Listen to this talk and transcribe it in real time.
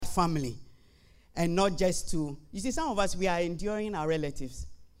family. And not just to, you see, some of us, we are enduring our relatives.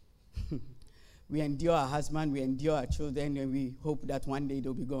 We endure our husband, we endure our children, and we hope that one day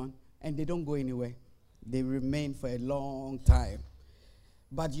they'll be gone. And they don't go anywhere. They remain for a long time.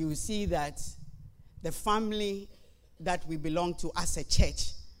 But you see that the family that we belong to as a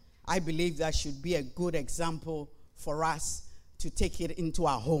church, I believe that should be a good example for us to take it into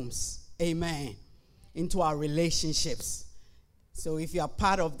our homes. Amen. Into our relationships. So if you are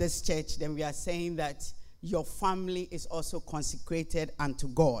part of this church, then we are saying that your family is also consecrated unto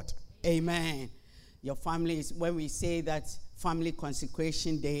God. Amen. Your family is, when we say that Family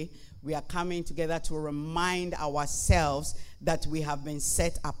Consecration Day, we are coming together to remind ourselves that we have been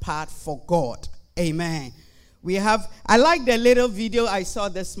set apart for God. Amen. I like the little video I saw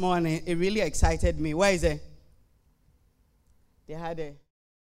this morning. It really excited me. Where is it? They had a...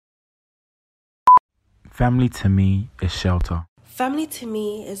 Family to me is shelter. Family to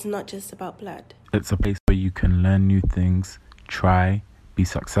me is not just about blood. It's a place where you can learn new things, try, be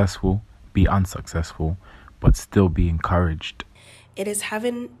successful, be unsuccessful, but still be encouraged. It is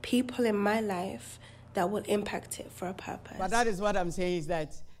having people in my life that will impact it for a purpose. But that is what I'm saying, is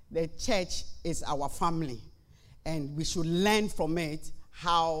that the church is our family. And we should learn from it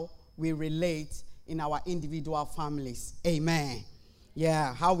how we relate in our individual families. Amen.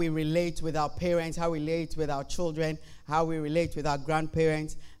 Yeah, how we relate with our parents, how we relate with our children, how we relate with our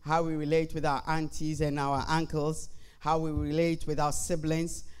grandparents, how we relate with our aunties and our uncles, how we relate with our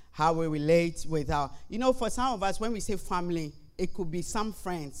siblings, how we relate with our... You know, for some of us, when we say family, it could be some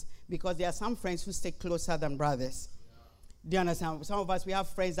friends, because there are some friends who stay closer than brothers. Do you understand? Some of us, we have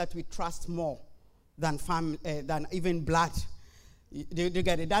friends that we trust more than even blood. Do you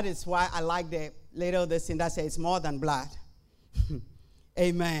get it? That is why I like the little this thing that says it's more than blood.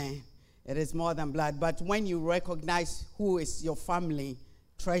 Amen. It is more than blood. But when you recognize who is your family,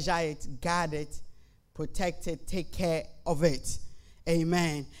 treasure it, guard it, protect it, take care of it.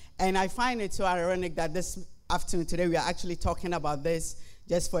 Amen. And I find it so ironic that this afternoon, today, we are actually talking about this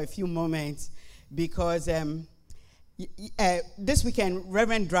just for a few moments, because this weekend,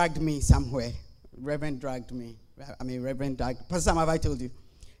 Reverend dragged me somewhere. Reverend dragged. Pastor Sam, have I told you?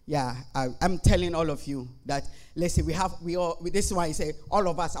 Yeah, I'm telling all of you that, listen, this is why I say, all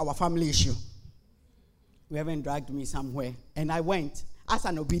of us, our family issue. Reverend dragged me somewhere, and I went. As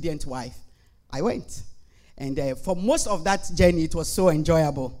an obedient wife, I went. And for most of that journey, it was so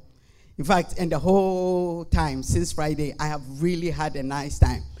enjoyable. In fact, in the whole time, since Friday, I have really had a nice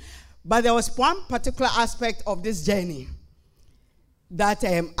time. But there was one particular aspect of this journey that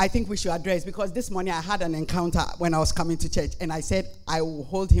I think we should address, because this morning I had an encounter when I was coming to church, and I said I will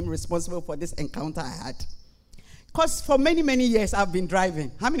hold him responsible for this encounter I had. Because for many, many years I've been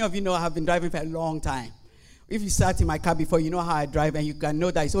driving. How many of you know I have been driving for a long time? If you sat in my car before, you know how I drive, and you can know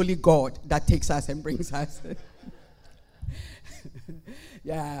that it's only God that takes us and brings us.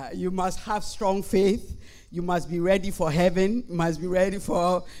 Yeah, you must have strong faith. You must be ready for heaven. You must be ready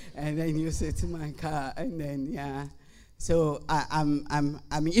for, and then you sit in my car, and then, yeah. So I mean,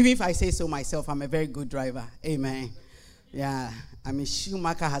 even if I say so myself, I'm a very good driver. Amen. Yeah. I mean,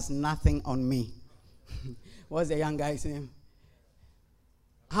 Schumacher has nothing on me. What's the young guy's name?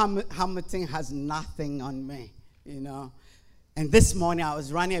 Hamilton has nothing on me, you know. And this morning I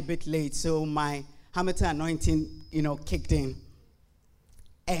was running a bit late, so my Hamilton anointing, kicked in.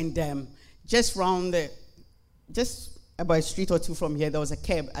 And just about a street or two from here, there was a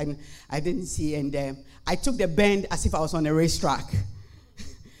curb, and I didn't see, and I took the bend as if I was on a racetrack.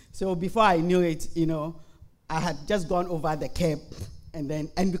 So before I knew it, I had just gone over the curb,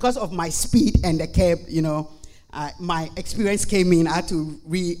 and because of my speed and the curb, my experience came in. I had to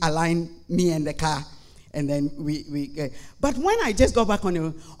realign me and the car, and then but when I just got back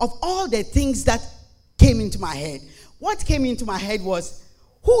of all the things that came into my head, what came into my head was,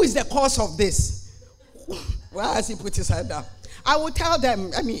 who is the cause of this? Why has he put his head down? I will tell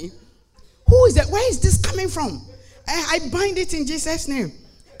them, who is that? Where is this coming from? I bind it in Jesus' name.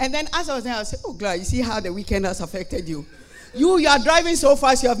 And then as I was there, I said, oh, God, you see how the weekend has affected you. You are driving so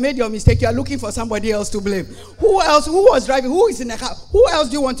fast, you have made your mistake. You are looking for somebody else to blame. Who else? Who was driving? Who is in the car? Who else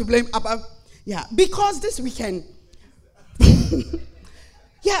do you want to blame? Yeah, because this weekend,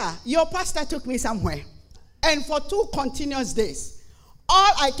 yeah, your pastor took me somewhere. And for 2 continuous days,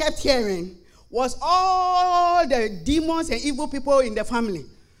 all I kept hearing was all the demons and evil people in the family.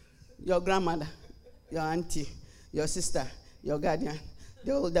 Your grandmother, your auntie, your sister, your guardian,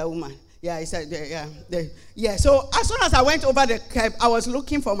 the older woman. Yeah, he said, yeah. So as soon as I went over the curb, I was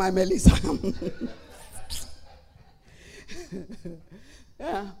looking for my Melissa.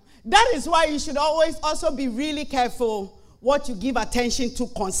 Yeah. That is why you should always also be really careful what you give attention to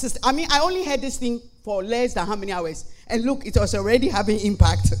consistent. I mean, I only heard this thing for less than how many hours? And look, it was already having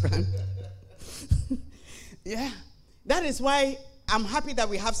impact. Yeah. That is why I'm happy that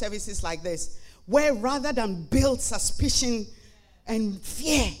we have services like this, where rather than build suspicion and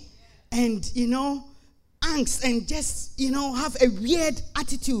fear and, angst and just, have a weird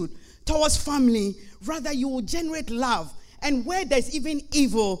attitude towards family, rather you will generate love. And where there's even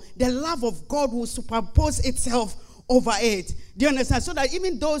evil, the love of God will superimpose itself over it. Do you understand? So that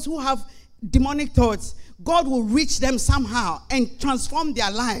even those who have demonic thoughts, God will reach them somehow and transform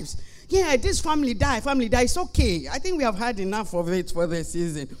their lives. Yeah, this family die, it's okay. I think we have had enough of it for this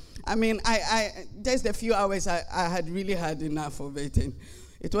season. I mean, I just a few hours, I had really had enough of it. And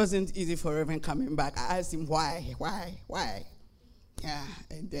it wasn't easy for Reverend coming back. I asked him, why? Yeah,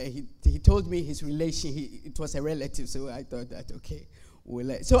 and he told me his relation, it was a relative, so I thought that, okay.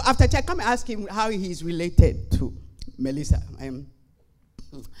 So after church, come and ask him how he's related to Melissa.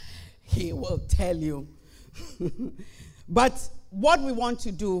 He will tell you. But what we want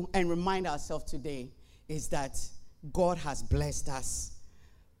to do and remind ourselves today is that God has blessed us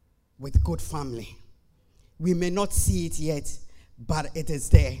with good family. We may not see it yet, but it is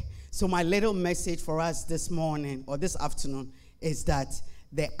there. So my little message for us this morning or this afternoon is that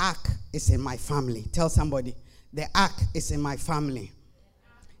the ark is in my family. Tell somebody, the ark is in my family.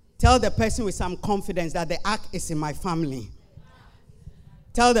 Tell the person with some confidence that the ark is in my family.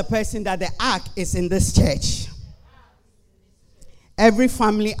 Tell the person that the ark is in this church. Every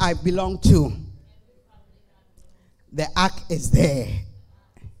family I belong to, the ark is there.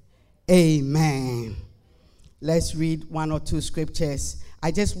 Amen. Let's read one or two scriptures.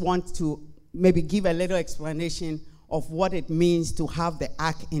 I just want to maybe give a little explanation of what it means to have the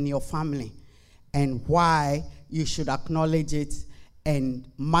ark in your family and why you should acknowledge it and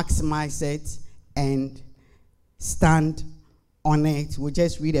maximize it and stand on it. We'll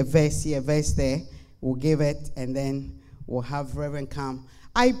just read a verse here, a verse there. We'll give it, and then we'll have Reverend come.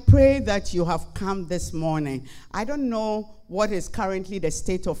 I pray that you have come this morning. I don't know what is currently the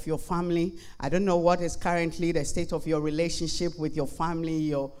state of your family. I don't know what is currently the state of your relationship with your family,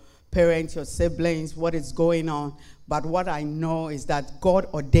 your parents, your siblings, what is going on. But what I know is that God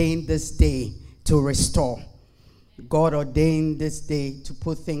ordained this day to restore. God ordained this day to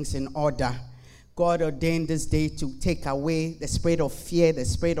put things in order. God ordained this day to take away the spirit of fear, the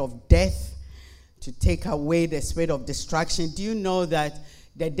spirit of death, to take away the spirit of destruction. Do you know that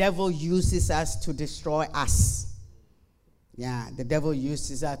the devil uses us to destroy us? Yeah, the devil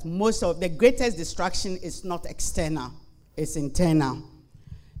uses that. Most of the greatest destruction is not external, it's internal.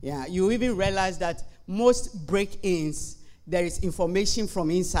 Yeah, you even realize that most break-ins, there is information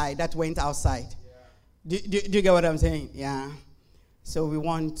from inside that went outside. Yeah. Do you get what I'm saying? Yeah. So we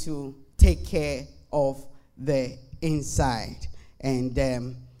want to take care of the inside. And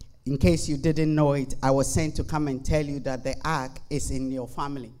in case you didn't know it, I was sent to come and tell you that the ark is in your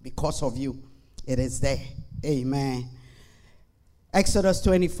family because of you. It is there. Amen. Exodus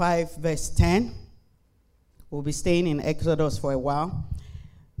 25, verse 10. We'll be staying in Exodus for a while.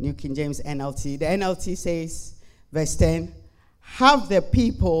 New King James NLT. The NLT says, verse 10, have the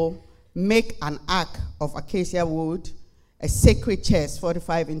people make an ark of acacia wood, a sacred chest,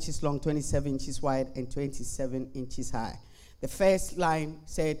 45 inches long, 27 inches wide, and 27 inches high. The first line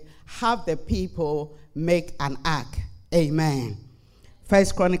said, have the people make an ark. Amen. 1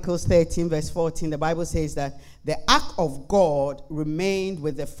 Chronicles 13, verse 14, the Bible says that the ark of God remained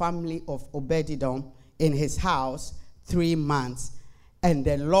with the family of Obed-Edom in his house 3 months. And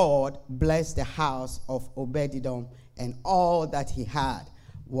the Lord blessed the house of Obed-Edom, and all that he had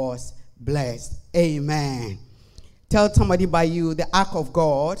was blessed. Amen. Tell somebody by you, the ark of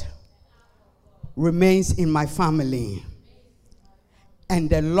God remains in my family. And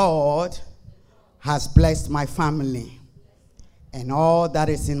the Lord has blessed my family. And all that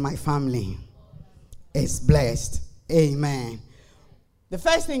is in my family is blessed. Amen. The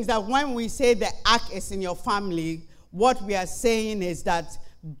first thing is that when we say the ark is in your family, what we are saying is that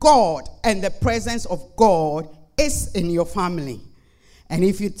God and the presence of God is in your family. And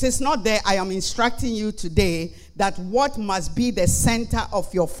if it is not there, I am instructing you today that what must be the center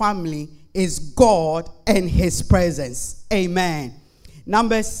of your family is God and his presence. Amen.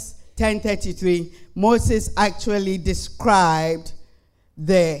 Numbers 10:33, Moses actually described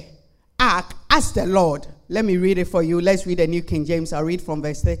the ark as the Lord. Let me read it for you. Let's read the New King James. I'll read from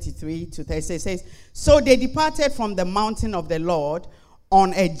verse 33 to 36. It says, so they departed from the mountain of the Lord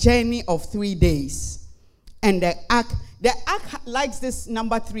on a journey of 3 days. And the ark likes this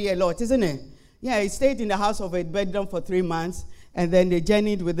number 3 a lot, isn't it? Yeah, it stayed in the house of Obed-Edom for 3 months. And then they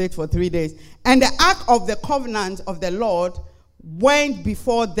journeyed with it for 3 days. And the ark of the covenant of the Lord went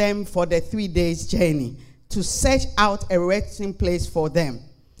before them for the 3 days journey to search out a resting place for them.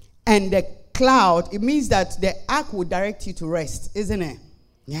 And the cloud, it means that the ark will direct you to rest, isn't it?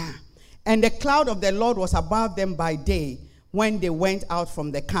 Yeah. And the cloud of the Lord was above them by day when they went out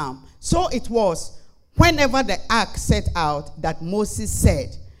from the camp. So it was, whenever the ark set out, that Moses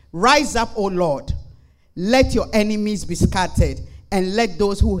said, "Rise up, O Lord, let your enemies be scattered, and let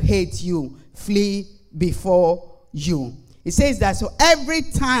those who hate you flee before you." It says that, so every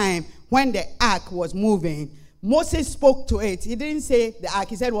time when the ark was moving, Moses spoke to it. He didn't say the ark,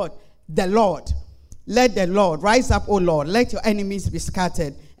 he said what? The Lord. Let the Lord, rise up, O Lord, let your enemies be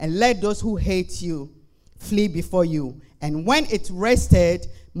scattered, and let those who hate you flee before you. And when it rested,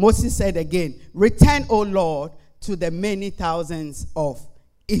 Moses said again, "Return, O Lord, to the many thousands of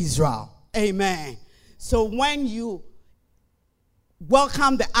Israel." Amen. So when you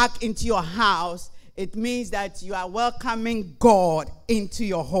welcome the ark into your house, it means that you are welcoming God into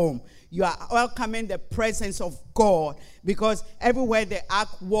your home. You are welcoming the presence of God, because everywhere the ark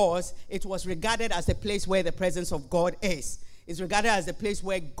was, it was regarded as a place where the presence of God is. It's regarded as a place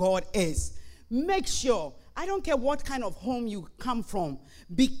where God is. Make sure, I don't care what kind of home you come from,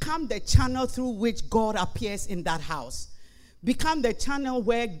 become the channel through which God appears in that house. Become the channel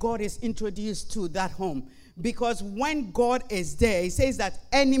where God is introduced to that home. Because when God is there, he says that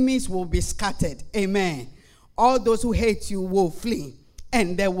enemies will be scattered. Amen. All those who hate you will flee,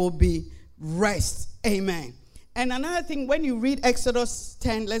 and there will be rest. Amen. And another thing, when you read Exodus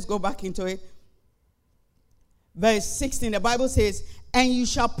 10, let's go back into it. Verse 16, the Bible says, "And you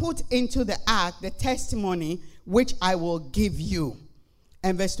shall put into the ark the testimony which I will give you."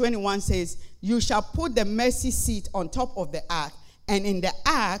 And verse 21 says, "You shall put the mercy seat on top of the ark, and in the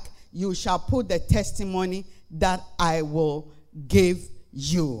ark you shall put the testimony that I will give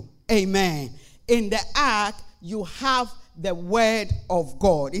you." Amen. In the ark, you have the word of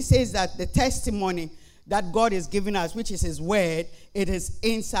God. It says that the testimony that God is giving us, which is his word, it is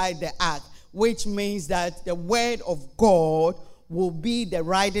inside the ark, which means that the word of God will be the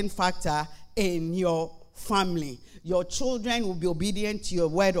riding factor in your family. Your children will be obedient to your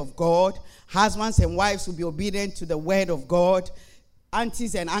word of God. Husbands and wives will be obedient to the word of God.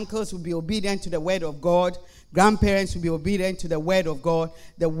 Aunties and uncles will be obedient to the word of God. Grandparents will be obedient to the word of God.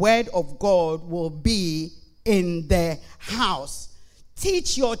 The word of God will be in the house.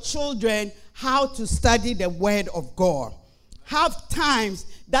 Teach your children how to study the word of God. Have times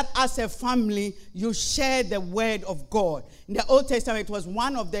that as a family you share the word of God. In the Old Testament, it was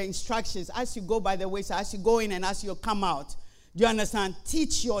one of the instructions as you go by the way, so as you go in and as you come out. Do you understand?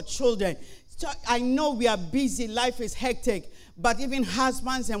 Teach your children. So I know we are busy, life is hectic, but even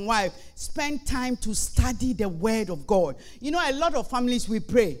husbands and wives, spend time to study the word of God. You know, a lot of families, we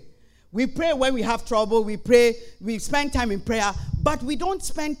pray. We pray when we have trouble, we pray, we spend time in prayer, but we don't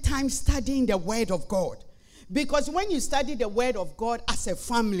spend time studying the word of God. Because when you study the word of God as a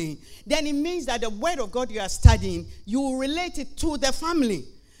family, then it means that the word of God you are studying, you will relate it to the family.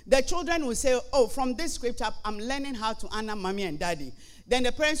 The children will say, "Oh, from this scripture, I'm learning how to honor mommy and daddy." Then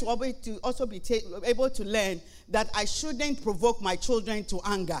the parents will also be able to learn that I shouldn't provoke my children to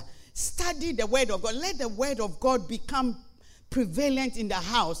anger. Study the word of God. Let the word of God become prevalent in the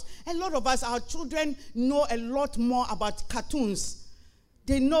house. A lot of us, our children know a lot more about cartoons.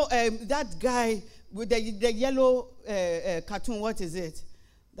 They know that guy with the yellow cartoon, what is it?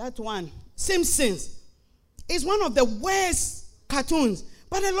 That one, Simpsons. It's one of the worst cartoons,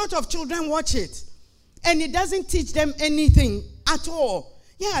 but a lot of children watch it. And it doesn't teach them anything at all.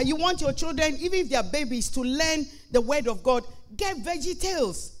 Yeah, you want your children, even if they are babies, to learn the word of God. Get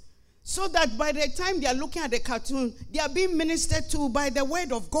VeggieTales. So that by the time they are looking at the cartoon, they are being ministered to by the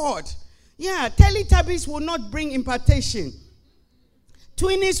word of God. Yeah, Teletubbies will not bring impartation.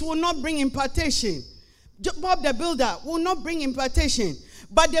 Twinnies will not bring impartation. Bob the Builder will not bring impartation.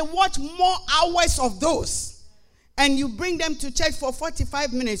 But they watch more hours of those. And you bring them to church for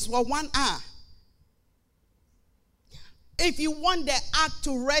 45 minutes or 1 hour. If you want the ark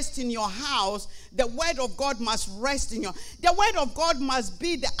to rest in your house, the word of God must rest in your... The word of God must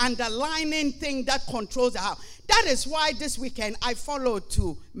be the underlying thing that controls the house. That is why this weekend I followed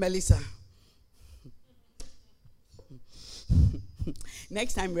to Melissa.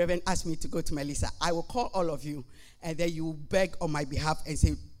 Next time Reverend asks me to go to Melissa, I will call all of you, and then you beg on my behalf and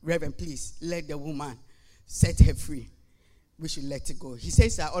say, "Reverend, please let the woman set her free. We should let it go." He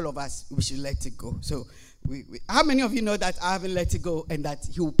says that all of us, we should let it go. So How many of you know that I haven't let it go and that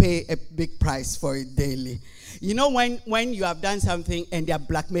he will pay a big price for it daily? You know when you have done something and they are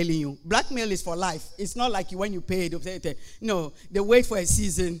blackmailing you. Blackmail is for life. It's not like when you pay it. No, they wait for a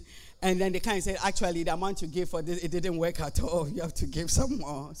season and then they kind of say, actually, the amount you gave for this, it didn't work at all. You have to give some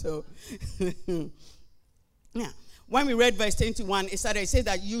more. So, yeah. When we read verse 21, it says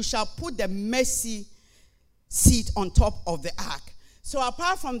that you shall put the mercy seat on top of the ark. So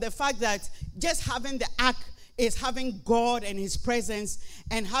apart from the fact that just having the ark is having God and his presence,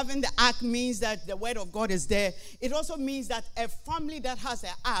 and having the ark means that the word of God is there, it also means that a family that has an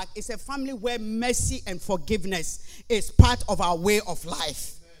ark is a family where mercy and forgiveness is part of our way of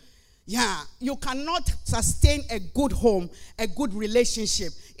life. Yeah, you cannot sustain a good home, a good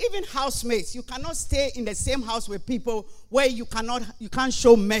relationship. Even housemates, you cannot stay in the same house with people where you can't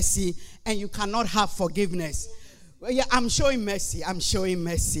show mercy and you cannot have forgiveness. Well, yeah, I'm showing mercy.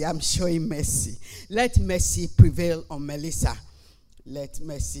 Let mercy prevail on Melissa. Let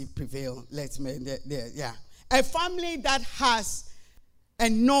mercy prevail. Yeah. A family that has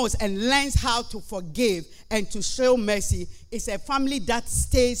and knows and learns how to forgive and to show mercy is a family that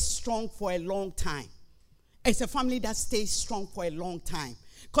stays strong for a long time. It's a family that stays strong for a long time.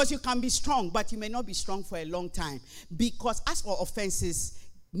 Because you can be strong, but you may not be strong for a long time. Because as for offenses,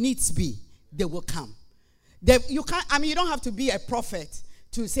 needs be, they will come. You don't have to be a prophet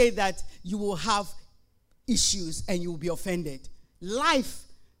to say that you will have issues and you will be offended. Life,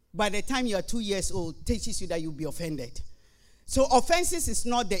 by the time you are 2 years old, teaches you that you'll be offended. So offenses is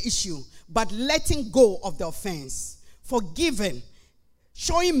not the issue, but letting go of the offense, forgiving,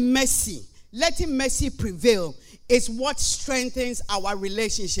 showing mercy, letting mercy prevail is what strengthens our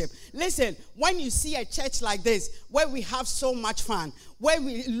relationship. Listen, when you see a church like this, where we have so much fun, where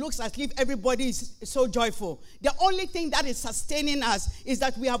it looks as if everybody is so joyful, the only thing that is sustaining us is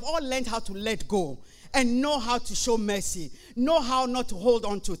that we have all learned how to let go and know how to show mercy, know how not to hold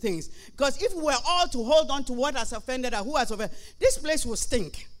on to things. Because if we were all to hold on to what has offended or who has offended, this place will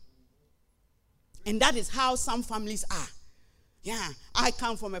stink. And that is how some families are. Yeah, I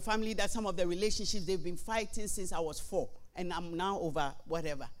come from a family that some of the relationships they've been fighting since I was 4, and I'm now over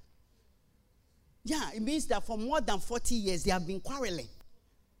whatever. Yeah, it means that for more than 40 years they have been quarreling,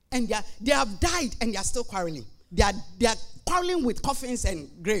 and they have died and they are still quarreling. They are quarreling with coffins and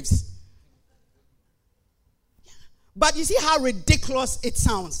graves. Yeah. But you see how ridiculous it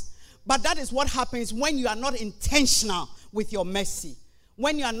sounds. But that is what happens when you are not intentional with your mercy.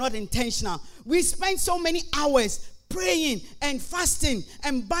 When you are not intentional, we spend so many hours praying and fasting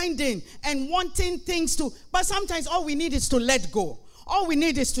and binding and wanting things to, but sometimes all we need is to let go. All we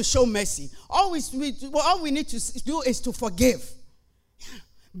need is to show mercy. All we need to do is to forgive. Yeah.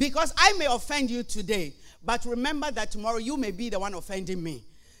 Because I may offend you today, but remember that tomorrow you may be the one offending me.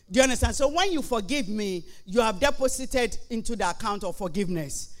 Do you understand? So when you forgive me, you have deposited into the account of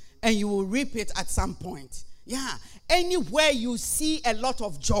forgiveness, and you will reap it at some point. Yeah. Anywhere you see a lot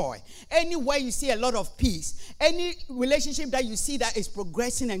of joy, anywhere you see a lot of peace, any relationship that you see that is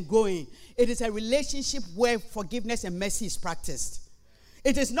progressing and growing, it is a relationship where forgiveness and mercy is practiced.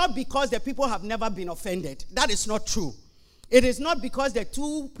 It is not because the people have never been offended. That is not true. It is not because the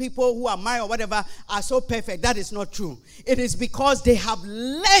two people who are married or whatever are so perfect. That is not true. It is because they have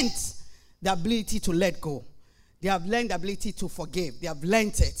learned the ability to let go. They have learned the ability to forgive. They have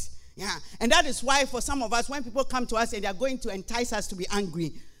learned it. Yeah, and that is why for some of us, when people come to us and they are going to entice us to be angry,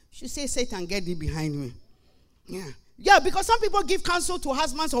 you should say, Satan, get thee behind me. Yeah, because some people give counsel to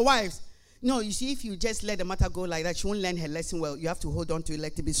husbands or wives. No, you see, if you just let the matter go like that, she won't learn her lesson well. You have to hold on to it,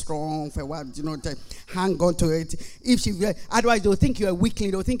 let it be strong for a while, to hang on to it. Otherwise, they'll think you're a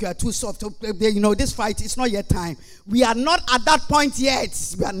weakling, they'll think you are too soft. This fight, it's not yet time. We are not at that point yet.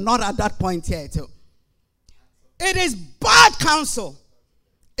 It is bad counsel.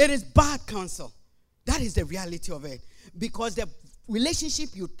 It is bad counsel. That is the reality of it. Because the relationship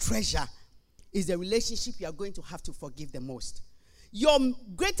you treasure is the relationship you are going to have to forgive the most. Your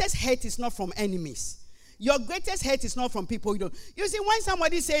greatest hate is not from enemies. Your greatest hate is not from people you don't. You see, when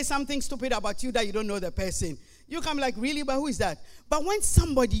somebody says something stupid about you that you don't know the person, you come like, really? But who is that? But when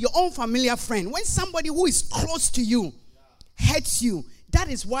somebody, your own familiar friend, when somebody who is close to you hates you, that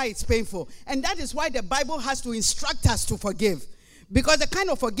is why it's painful. And that is why the Bible has to instruct us to forgive. Because the kind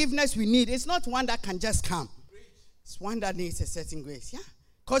of forgiveness we need is not one that can just come. It's one that needs a certain grace. Yeah.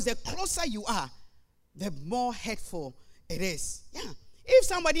 Because the closer you are, the more hurtful it is. Yeah. If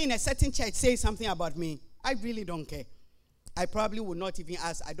somebody in a certain church says something about me, I really don't care. I probably would not even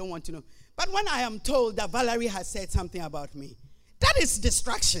ask. I don't want to know. But when I am told that Valerie has said something about me, that is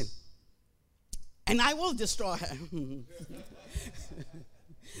distraction. And I will destroy her.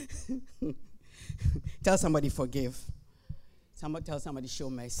 Tell somebody forgive. Tell somebody show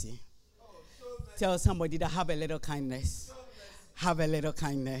mercy. Tell somebody that have a little kindness. Have a little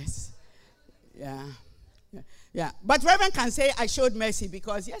kindness. Yeah. Yeah. But Reverend can say, I showed mercy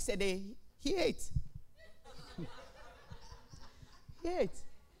because yesterday he ate. He ate.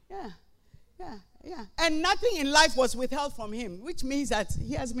 Yeah. Yeah. Yeah. And nothing in life was withheld from him, which means that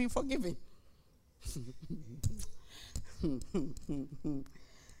he has been forgiven.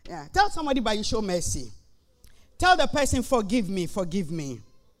 Yeah. Tell somebody, but you show mercy. Tell the person, forgive me, forgive me.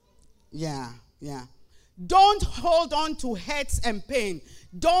 Yeah. Yeah. Don't hold on to hurts and pain.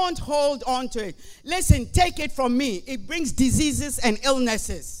 Don't hold on to it. Listen, take it from me. It brings diseases and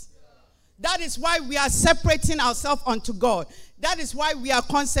illnesses. That is why we are separating ourselves unto God. That is why we are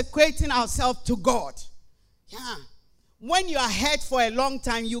consecrating ourselves to God. Yeah. When you are hurt for a long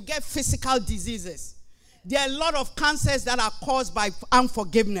time, you get physical diseases. There are a lot of cancers that are caused by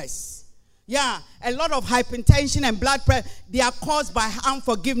unforgiveness. Yeah, a lot of hypertension and blood pressure, they are caused by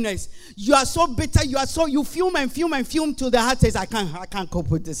unforgiveness. You are so bitter, you fume and fume and fume till the heart says, I can't cope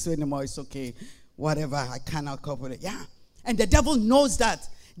with this anymore, it's okay. Whatever, I cannot cope with it. Yeah. And the devil knows that.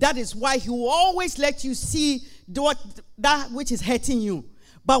 That is why he will always let you see that which is hurting you.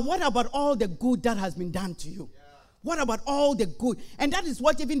 But what about all the good that has been done to you? What about all the good? And that is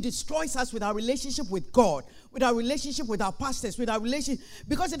what even destroys us with our relationship with God, with our relationship with our pastors, with our relationship.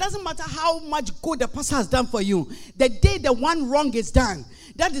 Because it doesn't matter how much good the pastor has done for you. The day the one wrong is done,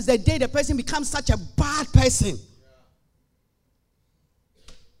 that is the day the person becomes such a bad person.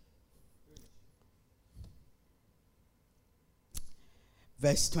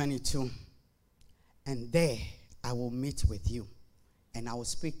 Verse 22. And there I will meet with you, and I will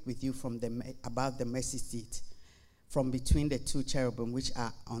speak with you from above the mercy seat, from between the two cherubim which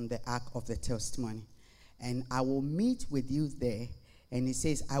are on the ark of the testimony. And I will meet with you there. And he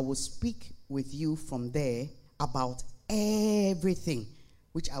says, I will speak with you from there about everything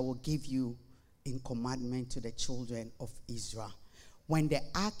which I will give you in commandment to the children of Israel. When the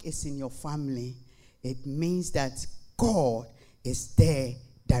ark is in your family, it means that God is there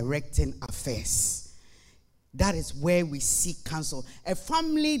directing affairs. That is where we seek counsel. A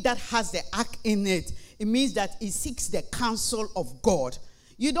family that has the ark in it, it means that it seeks the counsel of God.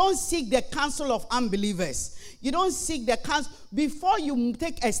 You don't seek the counsel of unbelievers. You don't seek the counsel. Before you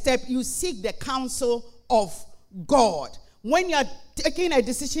take a step, you seek the counsel of God. When you are taking a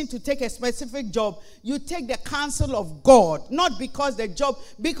decision to take a specific job, you take the counsel of God. Not because the job,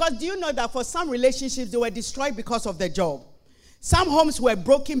 because do you know that for some relationships, they were destroyed because of the job. Some homes were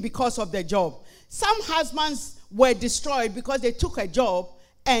broken because of the job. Some husbands were destroyed because they took a job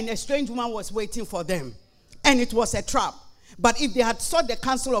and a strange woman was waiting for them. And it was a trap. But if they had sought the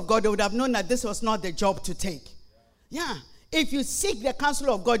counsel of God, they would have known that this was not the job to take. Yeah. If you seek the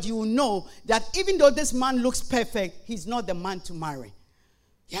counsel of God, you will know that even though this man looks perfect, he's not the man to marry.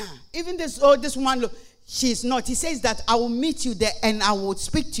 Yeah. Even this woman, she's not. He says that I will meet you there and I will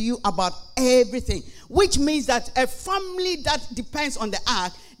speak to you about everything. Which means that a family that depends on the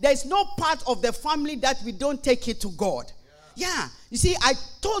ark, there's no part of the family that we don't take it to God. Yeah. You see, I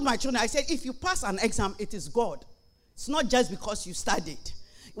told my children, I said, if you pass an exam, it is God. It's not just because you studied.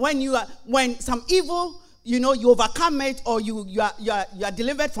 When some evil, you overcome it or you are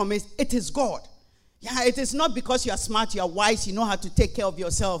delivered from it, it is God. Yeah, it is not because you are smart, you are wise, you know how to take care of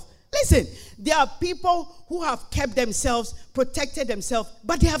yourself. Listen, there are people who have kept themselves, protected themselves,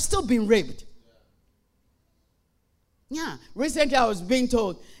 but they have still been raped. Yeah, recently I was being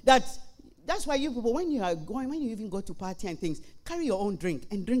told that's why you people, when you even go to party and things, carry your own drink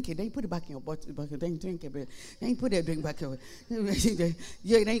and drink it. Then you put it back in your bottle, then you drink it. Then you put the drink back. Then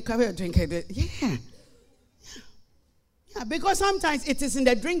you carry your drink. Yeah. Yeah, because sometimes it is in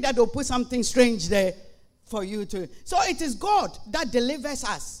the drink that will put something strange there for you to. So it is God that delivers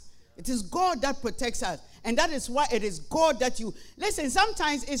us. It is God that protects us. And that is why it is God that you. Listen,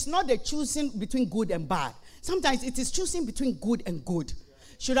 sometimes it's not the choosing between good and bad. Sometimes it is choosing between good and good.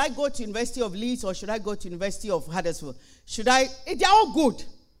 Should I go to University of Leeds or should I go to University of Huddersfield? They're all good.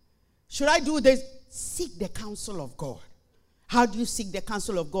 Should I do this? Seek the counsel of God. How do you seek the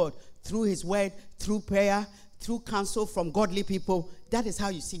counsel of God? Through his word, through prayer, through counsel from godly people. That is how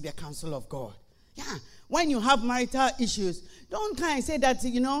you seek the counsel of God. Yeah. When you have marital issues, don't try and say that,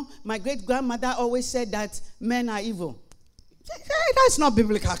 my great-grandmother always said that men are evil. That's not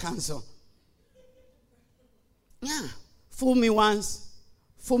biblical counsel. Yeah. Fool me once.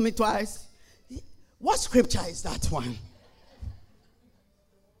 Fool me twice. What scripture is that one?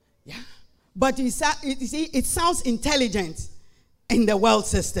 Yeah. But it sounds intelligent in the world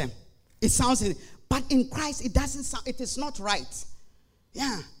system. It sounds, but in Christ, it doesn't sound, it is not right.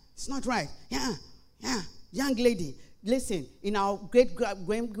 Yeah. It's not right. Yeah. Yeah, young lady. Listen, in our great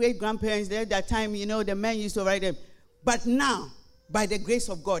grandparents, there that time, the men used to write them. But now, by the grace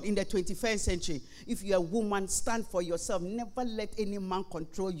of God, in the 21st century, if you're a woman, stand for yourself. Never let any man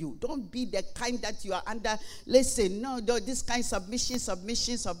control you. Don't be the kind that you are under. Listen, no, this kind of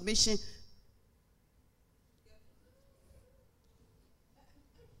submission.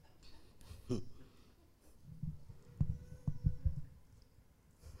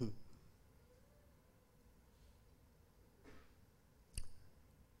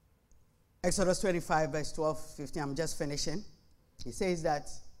 Exodus 25, verse 12, 15, I'm just finishing. It says that,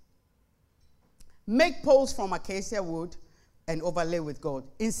 make poles from acacia wood and overlay with gold.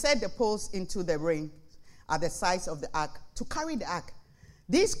 Insert the poles into the ring at the sides of the ark to carry the ark.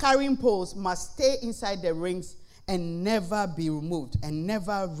 These carrying poles must stay inside the rings and never be removed, and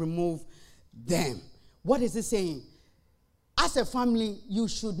never remove them. What is it saying? As a family, you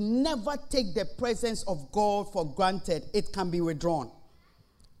should never take the presence of God for granted. It can be withdrawn.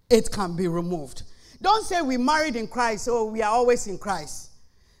 It can be removed. Don't say we married in Christ, so we are always in Christ.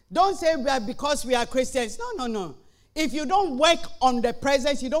 Don't say that because we are Christians. No. If you don't work on the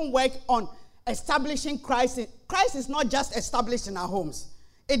presence, you don't work on establishing Christ. Christ is not just established in our homes.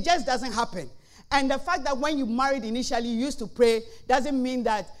 It just doesn't happen. And the fact that when you married initially, you used to pray, doesn't mean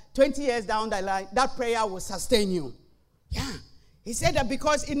that 20 years down the line, that prayer will sustain you. Yeah. He said that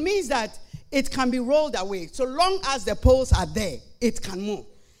because it means that it can be rolled away. So long as the poles are there, it can move.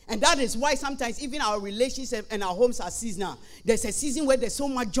 And that is why sometimes even our relationships and our homes are seasonal. There's a season where there's so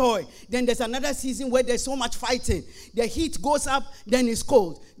much joy. Then there's another season where there's so much fighting. The heat goes up, then it's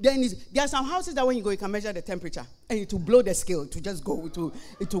cold. There are some houses that when you go, you can measure the temperature. And it will blow the scale to just go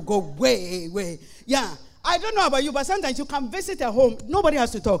it will go way. Yeah. I don't know about you, but sometimes you can visit a home. Nobody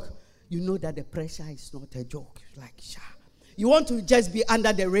has to talk. You know that the pressure is not a joke. Like, you want to just be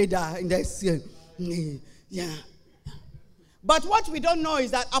under the radar in the yeah. But what we don't know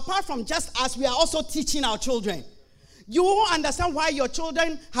is that apart from just us, we are also teaching our children. You won't understand why your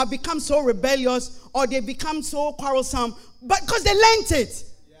children have become so rebellious or they become so quarrelsome, but because they learned it.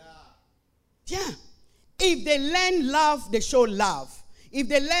 Yeah. If they learn love, they show love. If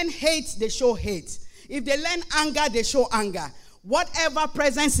they learn hate, they show hate. If they learn anger, they show anger. Whatever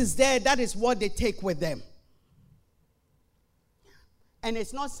presence is there, that is what they take with them. And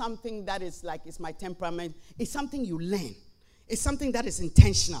it's not something that is like, it's my temperament. It's something you learn. It's something that is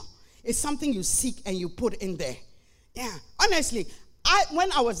intentional. It's something you seek and you put in there. Yeah. Honestly,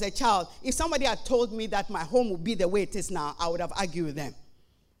 when I was a child, if somebody had told me that my home would be the way it is now, I would have argued with them.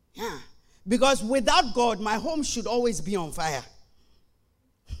 Yeah. Because without God, my home should always be on fire.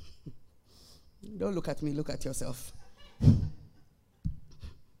 Don't look at me, look at yourself.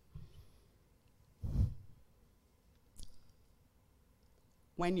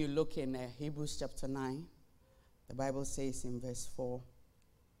 When you look in Hebrews chapter 9, the Bible says in verse 4,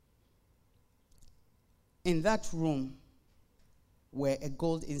 in that room were a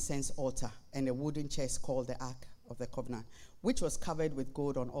gold incense altar and a wooden chest called the Ark of the Covenant, which was covered with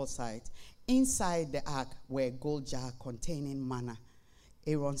gold on all sides. Inside the ark were a gold jar containing manna,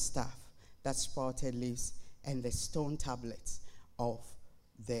 Aaron's staff that sprouted leaves, and the stone tablets of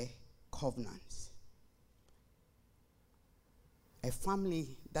the covenant. A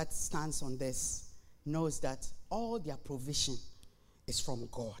family that stands on this knows that all their provision is from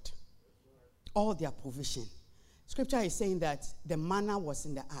God. All their provision. Scripture is saying that the manna was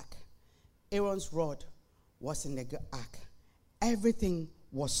in the ark. Aaron's rod was in the ark. Everything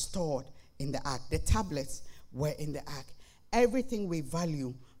was stored in the ark. The tablets were in the ark. Everything we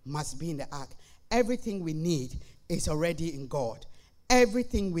value must be in the ark. Everything we need is already in God.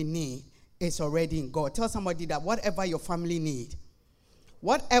 Everything we need is already in God. Tell somebody that whatever your family need,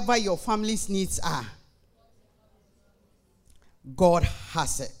 whatever your family's needs are, God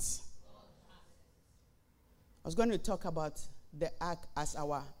has it. I was going to talk about the ark as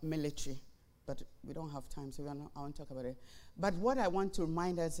our military, but we don't have time, so I won't talk about it. But what I want to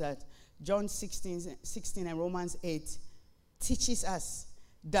remind us that John 16 and Romans 8 teaches us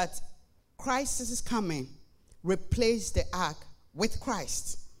that Christ's coming replaced the ark with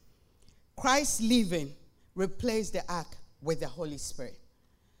Christ. Christ living replaced the ark with the Holy Spirit.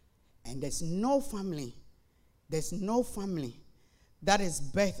 And there's no family that is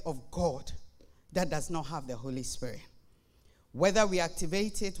birth of God that does not have the Holy Spirit. Whether we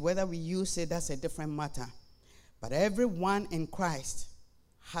activate it, whether we use it, that's a different matter. But everyone in Christ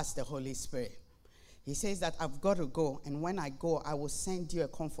has the Holy Spirit. He says that I've got to go, and when I go, I will send you a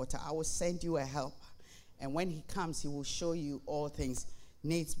comforter. I will send you a helper. And when he comes, he will show you all things.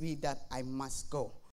 Needs be that I must go.